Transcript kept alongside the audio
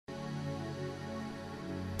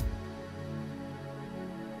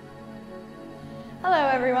Hello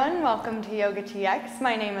everyone, welcome to YOGATX.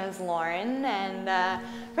 My name is Lauren, and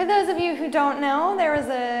for those of you who don't know, there was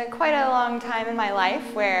quite a long time in my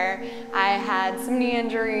life where I had some knee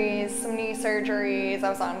injuries, some knee surgeries.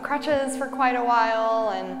 I was on crutches for quite a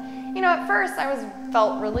while, and at first I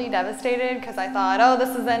felt really devastated because I thought, oh,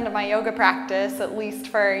 this is the end of my yoga practice, at least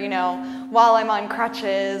for, while I'm on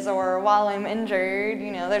crutches or while I'm injured.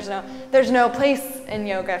 There's no place in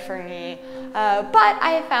yoga for me. But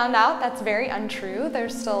I found out that's very untrue.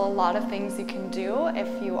 There's still a lot of things you can do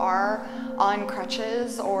if you are on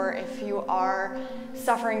crutches or if you are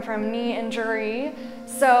suffering from knee injury.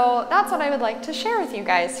 So that's what I would like to share with you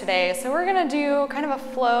guys today. So we're gonna do kind of a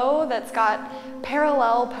flow that's got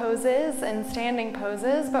parallel poses and standing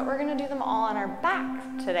poses, but we're gonna do them all on our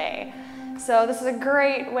back today. So this is a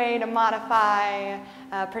great way to modify,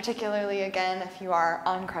 particularly again if you are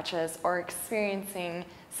on crutches or experiencing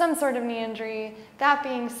some sort of knee injury. That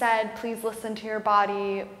being said, please listen to your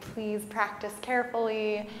body, please practice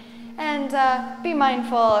carefully, and be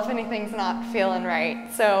mindful if anything's not feeling right.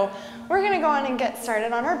 So we're gonna go on and get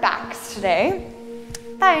started on our backs today.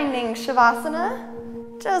 Finding Shavasana,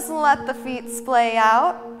 just let the feet splay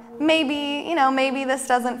out. Maybe this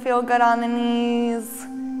doesn't feel good on the knees.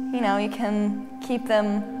 You can keep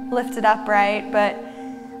them lifted upright, but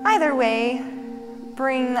either way,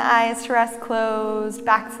 bring the eyes to rest closed,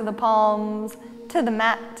 back to the palms, to the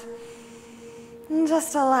mat. And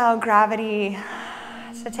just allow gravity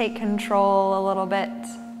to take control a little bit.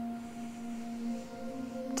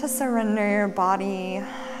 To surrender your body,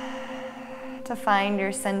 to find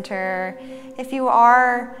your center. If you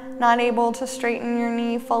are not able to straighten your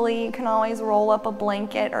knee fully, you can always roll up a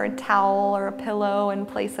blanket or a towel or a pillow and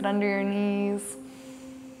place it under your knees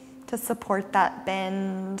to support that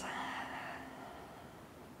bend.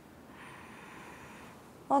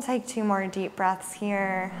 We'll take 2 more deep breaths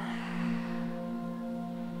here.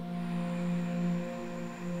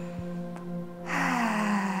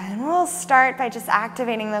 And we'll start by just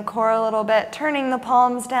activating the core a little bit, turning the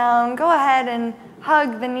palms down. Go ahead and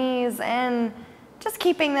hug the knees in, just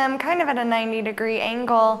keeping them kind of at a 90-degree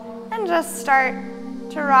angle, and just start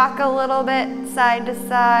to rock a little bit side to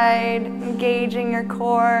side, engaging your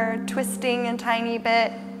core, twisting a tiny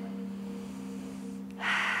bit.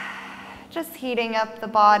 Just heating up the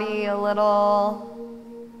body a little.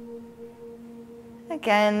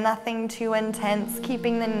 Again, nothing too intense,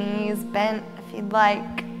 keeping the knees bent if you'd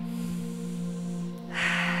like.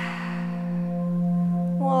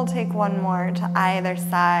 We'll take 1 more to either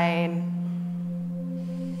side.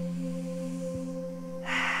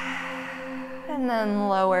 And then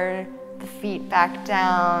lower the feet back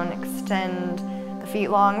down, extend the feet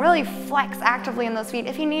long. Really flex actively in those feet.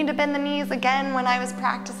 If you need to bend the knees, again, when I was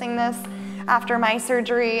practicing this after my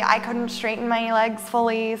surgery, I couldn't straighten my legs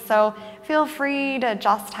fully, so feel free to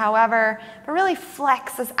adjust however, but really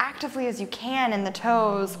flex as actively as you can in the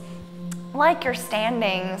toes, like you're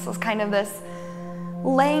standing. This is kind of this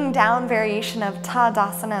laying down variation of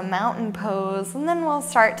Tadasana, mountain pose, and then we'll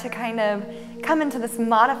start to kind of come into this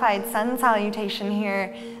modified sun salutation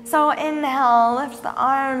here. So inhale, lift the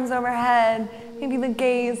arms overhead, maybe the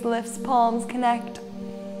gaze lifts, palms connect,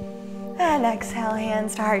 and exhale,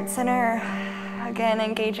 hands to heart center. Again,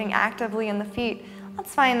 engaging actively in the feet.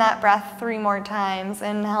 Let's find that breath 3 more times.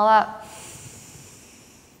 Inhale up,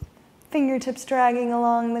 fingertips dragging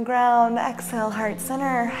along the ground, exhale, heart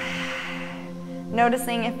center.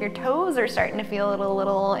 Noticing if your toes are starting to feel it a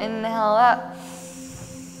little. Inhale up.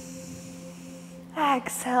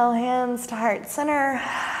 Exhale, hands to heart center.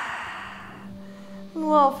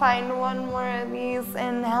 We'll find 1 more of these.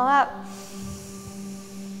 Inhale up.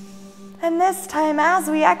 And this time, as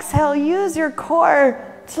we exhale, use your core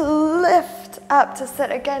to lift up to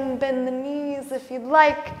sit. Again, bend the knees if you'd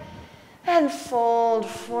like. And fold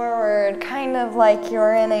forward, kind of like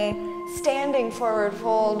you're in a standing forward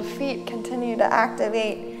fold. Feet continue to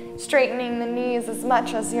activate, straightening the knees as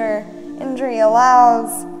much as your injury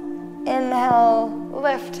allows. Inhale,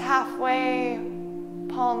 lift halfway,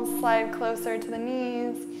 palms slide closer to the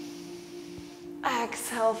knees.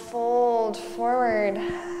 Exhale, fold forward.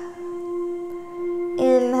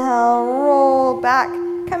 Inhale, roll back,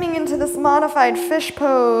 coming into this modified fish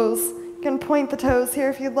pose. You can point the toes here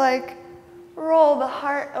if you'd like. Roll the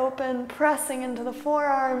heart open, pressing into the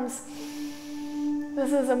forearms.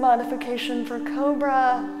 This is a modification for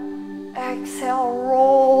Cobra. Exhale,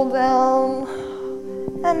 roll down.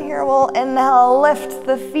 And here we'll inhale, lift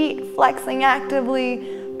the feet, flexing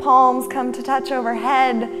actively. Palms come to touch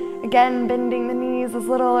overhead. Again, bending the knees as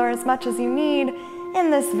little or as much as you need in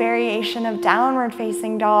this variation of downward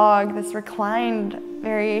facing dog, this reclined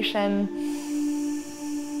variation.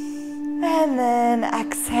 And then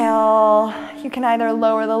exhale. You can either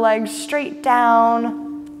lower the legs straight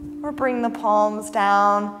down or bring the palms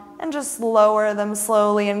down and just lower them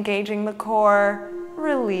slowly, engaging the core,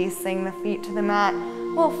 releasing the feet to the mat.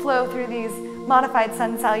 We'll flow through these modified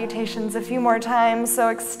sun salutations a few more times, so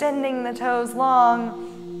extending the toes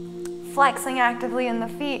long, flexing actively in the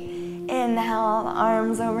feet. Inhale, the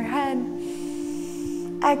arms overhead.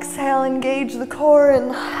 Exhale, engage the core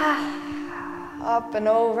and up and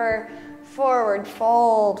over, forward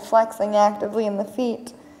fold, flexing actively in the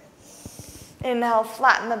feet. Inhale,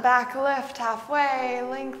 flatten the back, lift halfway,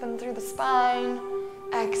 lengthen through the spine.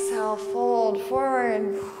 Exhale, fold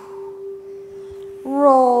forward.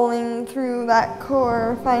 Rolling through that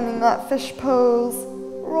core, finding that fish pose.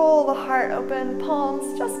 Roll the heart open,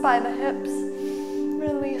 palms just by the hips.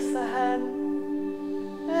 Release the head.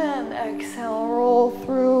 And exhale, roll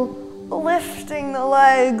through, lifting the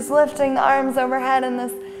legs, lifting the arms overhead in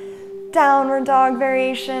this downward dog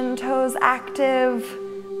variation, toes active,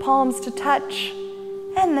 palms to touch.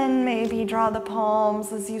 And then maybe draw the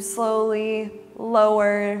palms as you slowly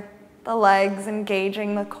lower the legs,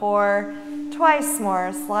 engaging the core. Twice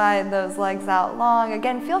more, slide those legs out long.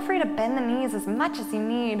 Again, feel free to bend the knees as much as you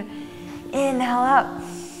need. Inhale up.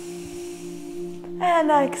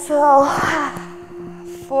 And exhale.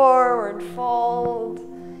 Forward fold.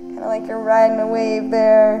 Kind of like you're riding a wave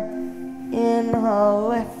there. Inhale,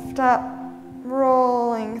 lift up.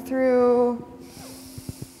 Rolling through.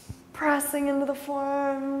 Pressing into the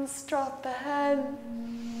forearms. Drop the head.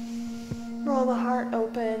 Roll the heart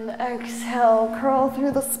open, exhale, curl through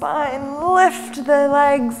the spine, lift the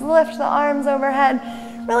legs, lift the arms overhead,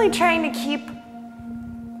 really trying to keep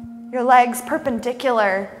your legs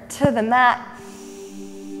perpendicular to the mat.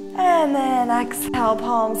 And then exhale,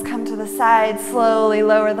 palms come to the side, slowly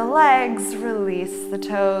lower the legs, release the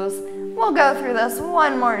toes. We'll go through this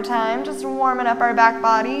one more time, just warming up our back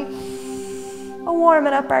body,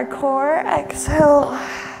 warming up our core. Exhale,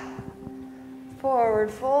 forward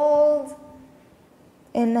fold.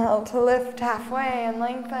 Inhale to lift halfway and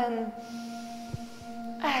lengthen.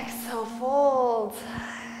 Exhale, fold.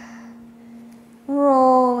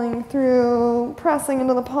 Rolling through, pressing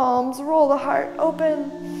into the palms, roll the heart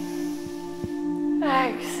open.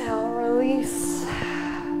 Exhale, release.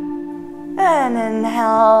 And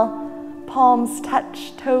inhale, palms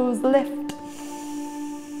touch, toes lift.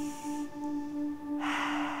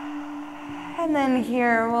 And then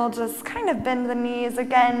here, we'll just kind of bend the knees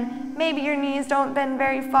again. Maybe your knees don't bend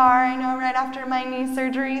very far. I know right after my knee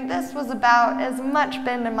surgery, this was about as much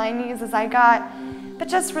bend in my knees as I got. But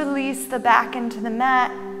just release the back into the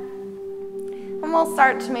mat. And we'll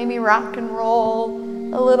start to maybe rock and roll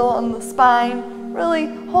a little on the spine, really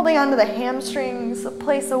holding onto the hamstrings, a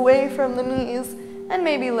place away from the knees, and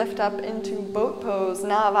maybe lift up into boat pose,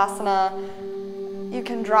 Navasana. You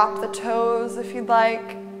can drop the toes if you'd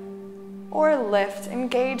like, or lift,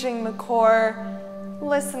 engaging the core,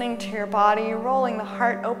 listening to your body, rolling the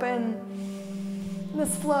heart open.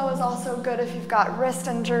 This flow is also good if you've got wrist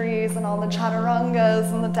injuries and all the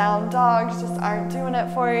chaturangas and the down dogs just aren't doing it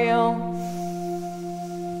for you.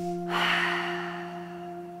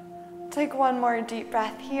 Take one more deep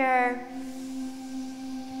breath here.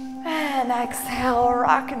 And exhale,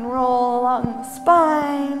 rock and roll along the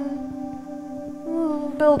spine.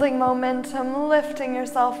 Building momentum, lifting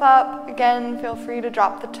yourself up. Again, feel free to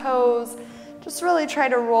drop the toes. Just really try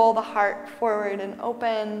to roll the heart forward and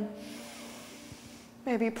open.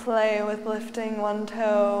 Maybe play with lifting one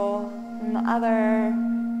toe and the other.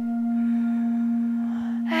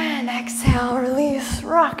 And exhale, release,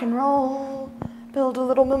 rock and roll. Build a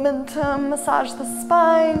little momentum, massage the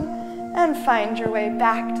spine, and find your way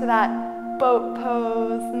back to that boat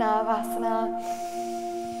pose, Navasana.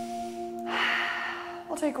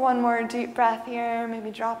 We'll take one more deep breath here,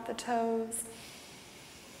 maybe drop the toes.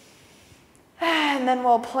 And then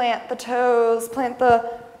we'll plant the toes, plant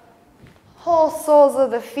the whole soles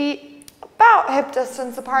of the feet about hip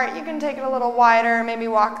distance apart. You can take it a little wider, maybe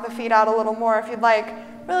walk the feet out a little more if you'd like.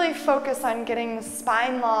 Really focus on getting the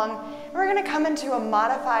spine long. And we're gonna come into a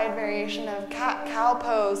modified variation of cat-cow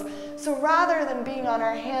pose. So rather than being on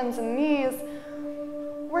our hands and knees,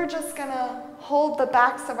 we're just gonna hold the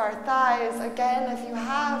backs of our thighs. Again, if you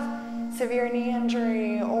have severe knee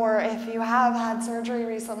injury or if you have had surgery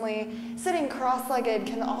recently, sitting cross-legged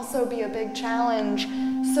can also be a big challenge.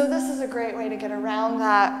 So this is a great way to get around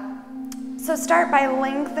that. So start by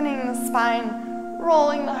lengthening the spine,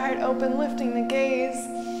 rolling the heart open, lifting the gaze.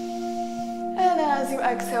 And as you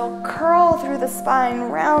exhale, curl through the spine,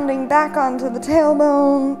 rounding back onto the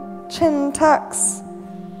tailbone, chin tucks.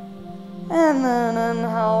 And then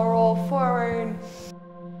inhale, roll forward.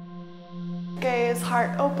 gaze,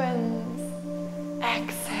 heart opens.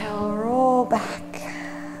 Exhale, roll back.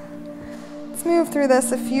 Let's move through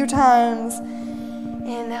this a few times.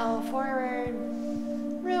 Inhale forward,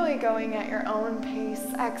 really going at your own pace.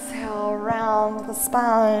 Exhale, round the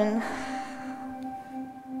spine.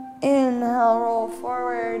 Inhale, roll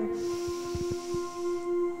forward.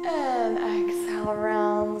 And exhale,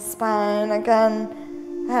 round the spine. Again,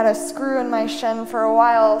 I had a screw in my shin for a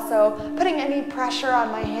while, so putting any pressure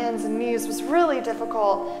on my hands and knees was really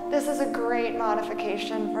difficult. This is a great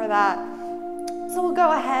modification for that. So we'll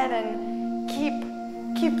go ahead and keep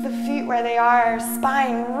the feet where they are,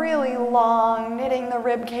 spine really long, knitting the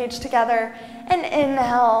rib cage together, and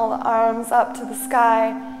inhale, the arms up to the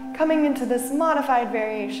sky, coming into this modified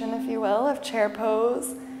variation, if you will, of chair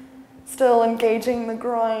pose. Still engaging the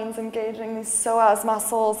groins, engaging these psoas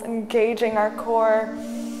muscles, engaging our core.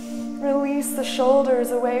 Release the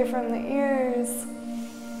shoulders away from the ears.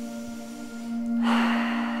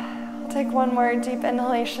 We'll take one more deep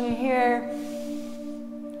inhalation here.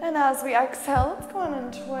 And as we exhale, let's go on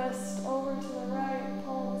and twist over to the right,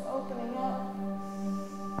 palms opening up.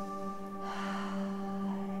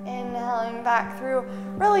 Inhaling back through,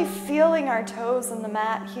 really feeling our toes in the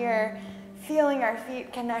mat here. Feeling our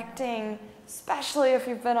feet connecting, especially if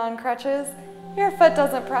you've been on crutches. Your foot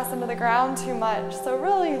doesn't press into the ground too much, so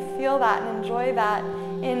really feel that and enjoy that.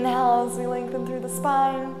 Inhale as we lengthen through the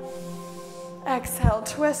spine. Exhale,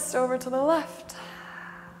 twist over to the left.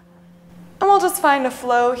 And we'll just find a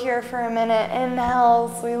flow here for a minute.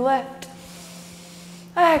 Inhale as we lift.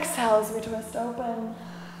 Exhale as we twist open.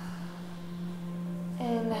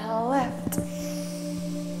 Inhale, lift.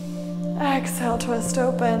 Exhale, twist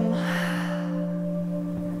open.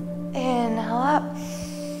 Inhale up.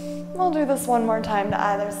 We'll do this one more time to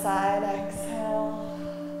either side. Exhale.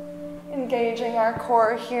 Engaging our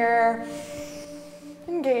core here.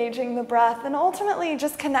 Engaging the breath and ultimately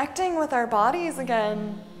just connecting with our bodies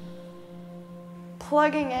again.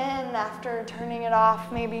 Plugging in after turning it off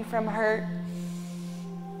maybe from hurt.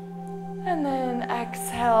 And then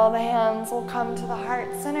exhale, the hands will come to the heart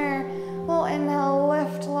center. We'll inhale,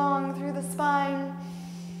 lift long through the spine.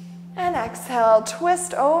 And exhale,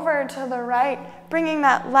 twist over to the right, bringing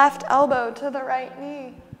that left elbow to the right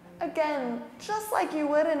knee. Again, just like you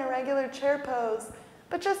would in a regular chair pose,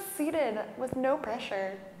 but just seated with no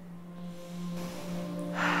pressure.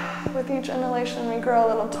 With each inhalation, we grow a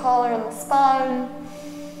little taller in the spine.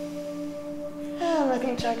 And with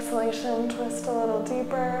each exhalation, twist a little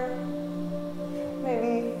deeper.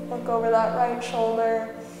 Maybe look over that right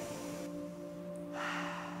shoulder.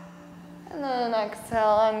 And then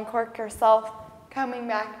exhale, uncork yourself, coming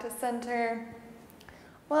back to center.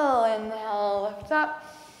 We'll inhale, lift up.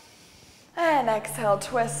 And exhale,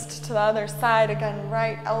 twist to the other side. Again,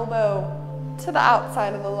 right elbow to the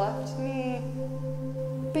outside of the left knee.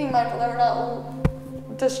 Being mindful that we're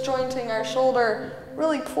not disjointing our shoulder,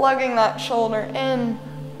 really plugging that shoulder in,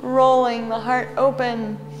 rolling the heart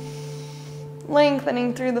open,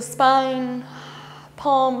 lengthening through the spine,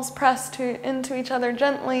 palms pressed into each other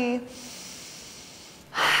gently.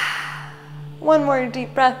 One more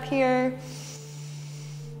deep breath here.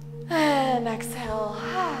 And exhale,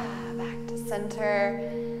 back to center.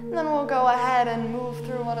 And then we'll go ahead and move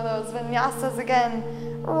through one of those vinyasas again.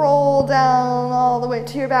 Roll down all the way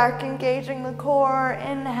to your back, engaging the core.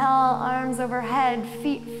 Inhale, arms overhead,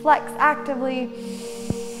 feet flex actively.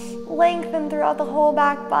 Lengthen throughout the whole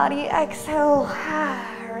back body. Exhale,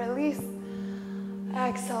 release.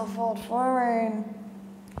 Exhale, fold forward.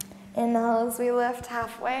 Inhale as we lift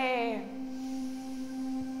halfway.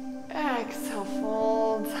 Exhale,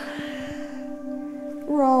 fold.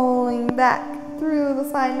 Rolling back through the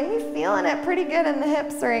spine. Maybe feeling it pretty good in the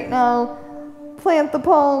hips right now. Plant the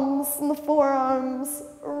palms and the forearms.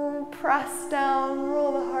 Press down,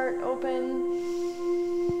 roll the heart open.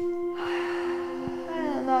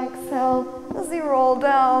 And exhale as you roll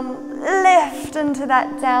down. Lift into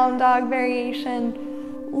that down dog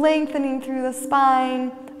variation. Lengthening through the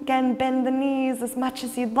spine. Again, bend the knees as much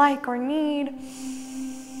as you'd like or need.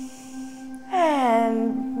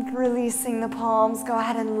 And releasing the palms, go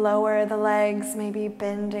ahead and lower the legs, maybe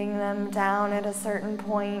bending them down at a certain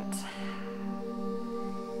point.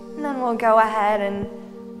 And then we'll go ahead and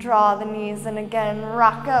draw the knees and again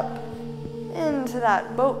rock up into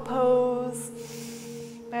that boat pose.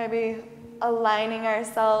 Maybe aligning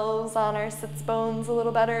ourselves on our sits bones a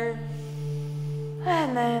little better.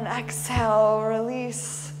 And then exhale,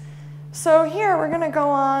 release. So here we're gonna go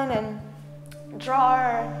on and draw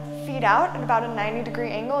our feet out at about a 90-degree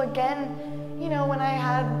angle. Again, you know, when I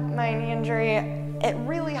had my knee injury, it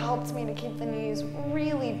really helped me to keep the knees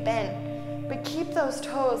really bent but keep those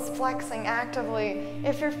toes flexing actively.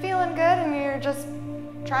 If you're feeling good and you're just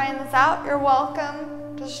trying this out, you're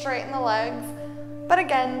welcome to straighten the legs. But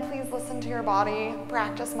again, please listen to your body,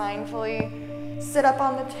 practice mindfully. Sit up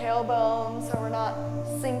on the tailbone so we're not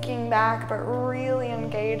sinking back, but really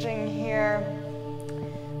engaging here.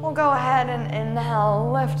 We'll go ahead and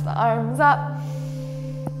inhale, lift the arms up.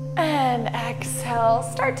 And exhale,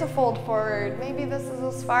 start to fold forward. Maybe this is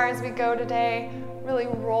as far as we go today. Really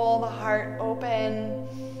roll the heart open.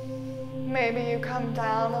 Maybe you come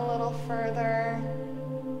down a little further.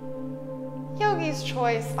 Yogi's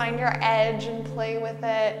choice, find your edge and play with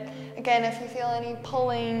it. Again, if you feel any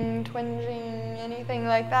pulling, twinging, anything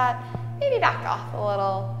like that, maybe back off a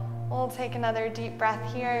little. We'll take another deep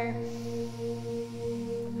breath here.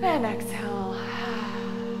 And exhale.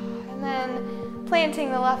 And then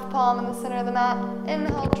planting the left palm in the center of the mat.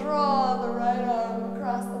 Inhale, draw the right arm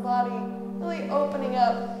across the body, really opening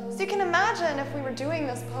up. So you can imagine if we were doing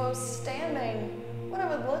this pose standing, what it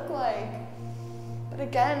would look like. But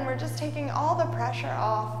again, we're just taking all the pressure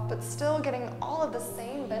off, but still getting all of the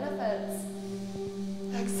same benefits.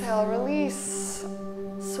 Exhale, release.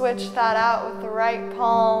 Switch that out with the right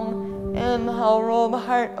palm. Inhale, roll the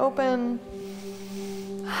heart open.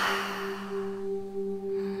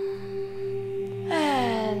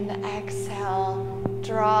 And exhale,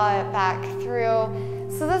 draw it back through.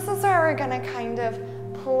 So this is where we're gonna kind of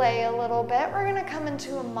play a little bit. We're gonna come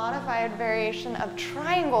into a modified variation of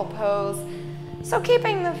triangle pose. So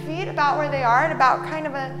keeping the feet about where they are at about kind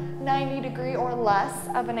of a 90-degree or less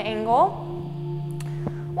of an angle.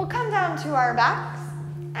 We'll come down to our backs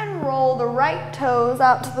and roll the right toes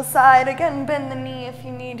out to the side. Again, bend the knee if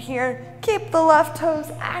you need here. Keep the left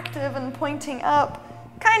toes active and pointing up.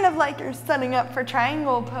 Kind of like you're setting up for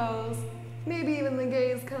triangle pose. Maybe even the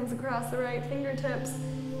gaze comes across the right fingertips.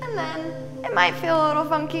 And then it might feel a little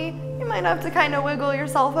funky. You might have to kind of wiggle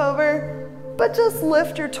yourself over, but just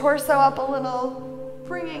lift your torso up a little,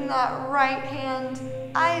 bringing that right hand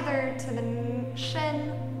either to the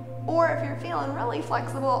shin, or if you're feeling really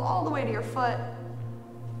flexible, all the way to your foot.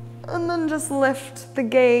 And then just lift the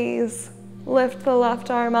gaze, lift the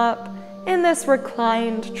left arm up in this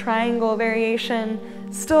reclined triangle variation.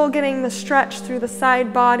 Still getting the stretch through the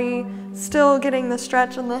side body, still getting the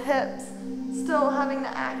stretch in the hips, still having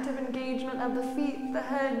the active engagement of the feet. The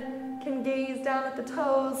head can gaze down at the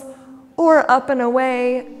toes or up and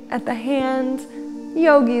away at the hand.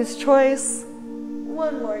 Yogi's choice.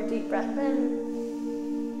 One more deep breath in.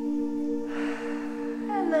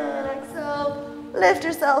 And then exhale. Lift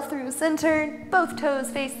yourself through center. Both toes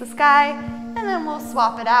face the sky. And then we'll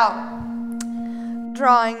swap it out.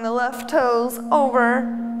 Drawing the left toes over,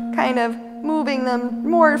 kind of moving them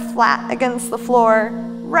more flat against the floor.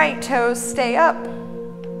 Right toes stay up.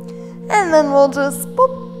 And then we'll just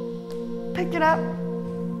boop, pick it up.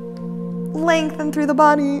 Lengthen through the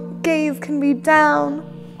body. Gaze can be down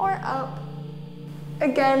or up.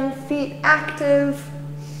 Again, feet active.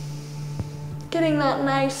 Getting that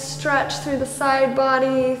nice stretch through the side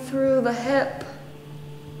body, through the hip.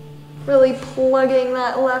 Really plugging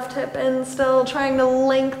that left hip in still, trying to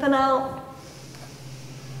lengthen out.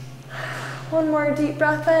 One more deep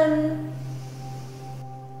breath in.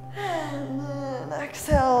 And then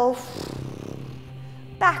exhale.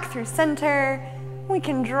 Back through center. We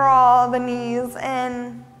can draw the knees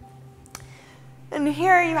in. And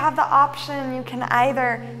here you have the option. You can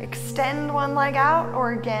either extend one leg out,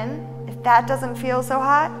 or again, if that doesn't feel so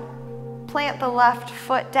hot, plant the left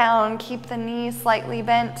foot down, keep the knee slightly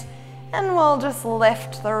bent. And we'll just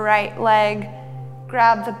lift the right leg,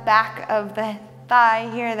 grab the back of the thigh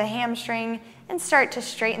here, the hamstring, and start to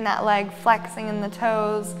straighten that leg, flexing in the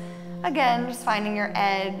toes. Again, just finding your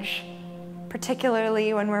edge.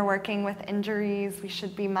 Particularly when we're working with injuries, we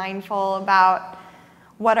should be mindful about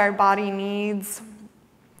what our body needs.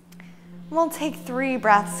 We'll take 3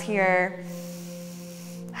 breaths here.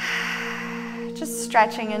 Just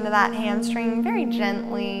stretching into that hamstring very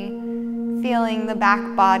gently. Feeling the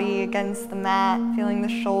back body against the mat, feeling the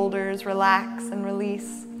shoulders relax and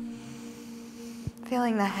release.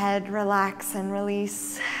 Feeling the head relax and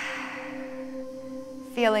release.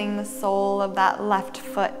 Feeling the sole of that left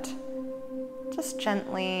foot just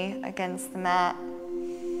gently against the mat.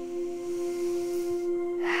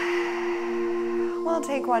 We'll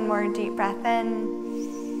take one more deep breath in.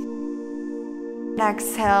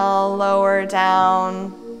 Exhale, lower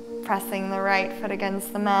down, pressing the right foot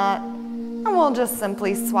against the mat. And we'll just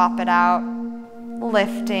simply swap it out,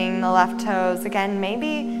 lifting the left toes. Again,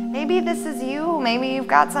 maybe this is you. Maybe you've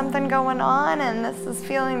got something going on and this is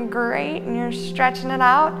feeling great and you're stretching it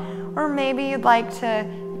out. Or maybe you'd like to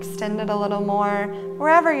extend it a little more.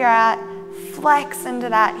 Wherever you're at, flex into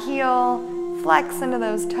that heel, flex into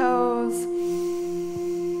those toes,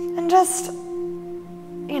 and just,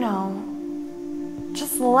 you know,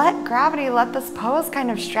 just let gravity, let this pose kind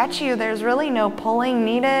of stretch you. There's really no pulling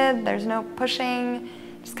needed, there's no pushing.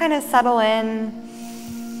 Just kind of settle in.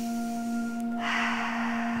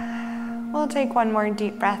 We'll take one more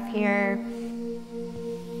deep breath here.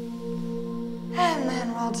 And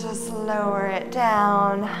then we'll just lower it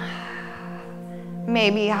down.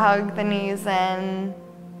 Maybe hug the knees in.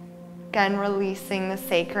 Again, releasing the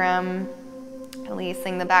sacrum,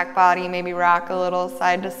 releasing the back body, maybe rock a little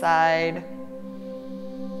side to side.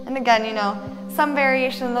 And again, you know, some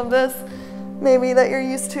variation of this maybe that you're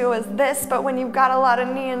used to is this, but when you've got a lot of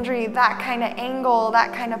knee injury, that kind of angle,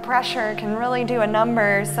 that kind of pressure can really do a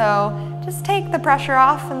number. So just take the pressure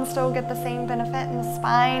off and still get the same benefit in the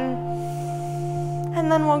spine.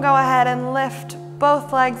 And then we'll go ahead and lift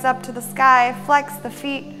both legs up to the sky, flex the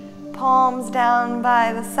feet, palms down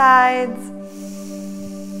by the sides.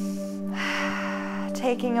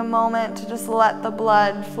 Taking a moment to just let the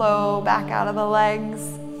blood flow back out of the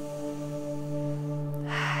legs.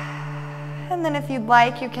 And then if you'd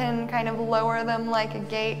like, you can kind of lower them like a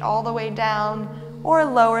gate all the way down, or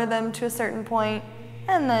lower them to a certain point,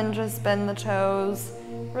 and then just bend the toes,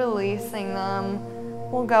 releasing them.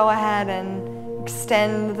 We'll go ahead and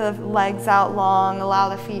extend the legs out long, allow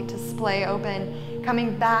the feet to splay open,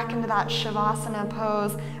 coming back into that Shavasana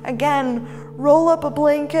pose. Again, roll up a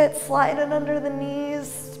blanket, slide it under the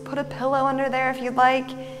knees, put a pillow under there if you'd like,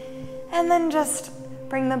 and then just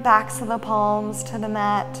bring the backs of the palms to the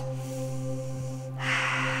mat.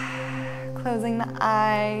 Closing the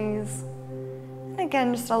eyes. And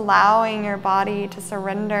again, just allowing your body to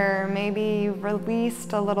surrender. Maybe you've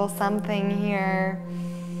released a little something here.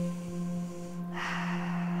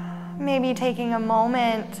 Maybe taking a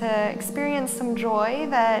moment to experience some joy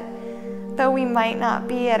that though we might not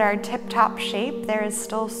be at our tip-top shape, there is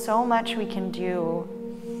still so much we can do.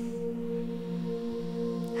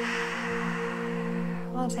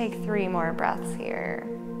 We'll take 3 more breaths here.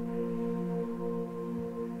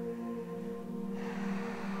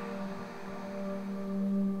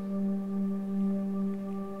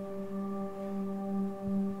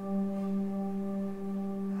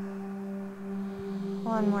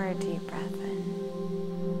 One more deep breath in.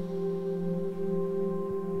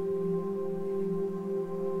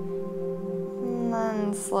 And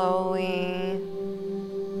then slowly,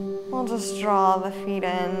 we'll just draw the feet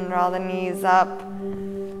in, draw the knees up.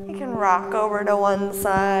 You can rock over to one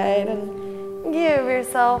side and give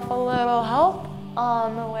yourself a little help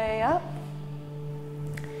on the way up.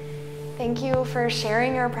 Thank you for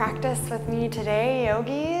sharing your practice with me today,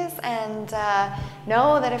 yogis, and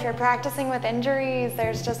know that if you're practicing with injuries,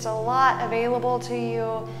 there's just a lot available to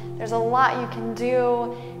you. There's a lot you can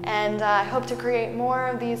do, and I hope to create more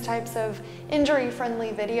of these types of injury-friendly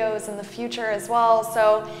videos in the future as well.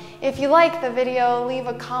 So if you like the video, leave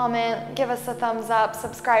a comment, give us a thumbs up,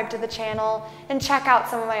 subscribe to the channel, and check out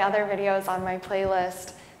some of my other videos on my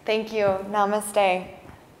playlist. Thank you. Namaste.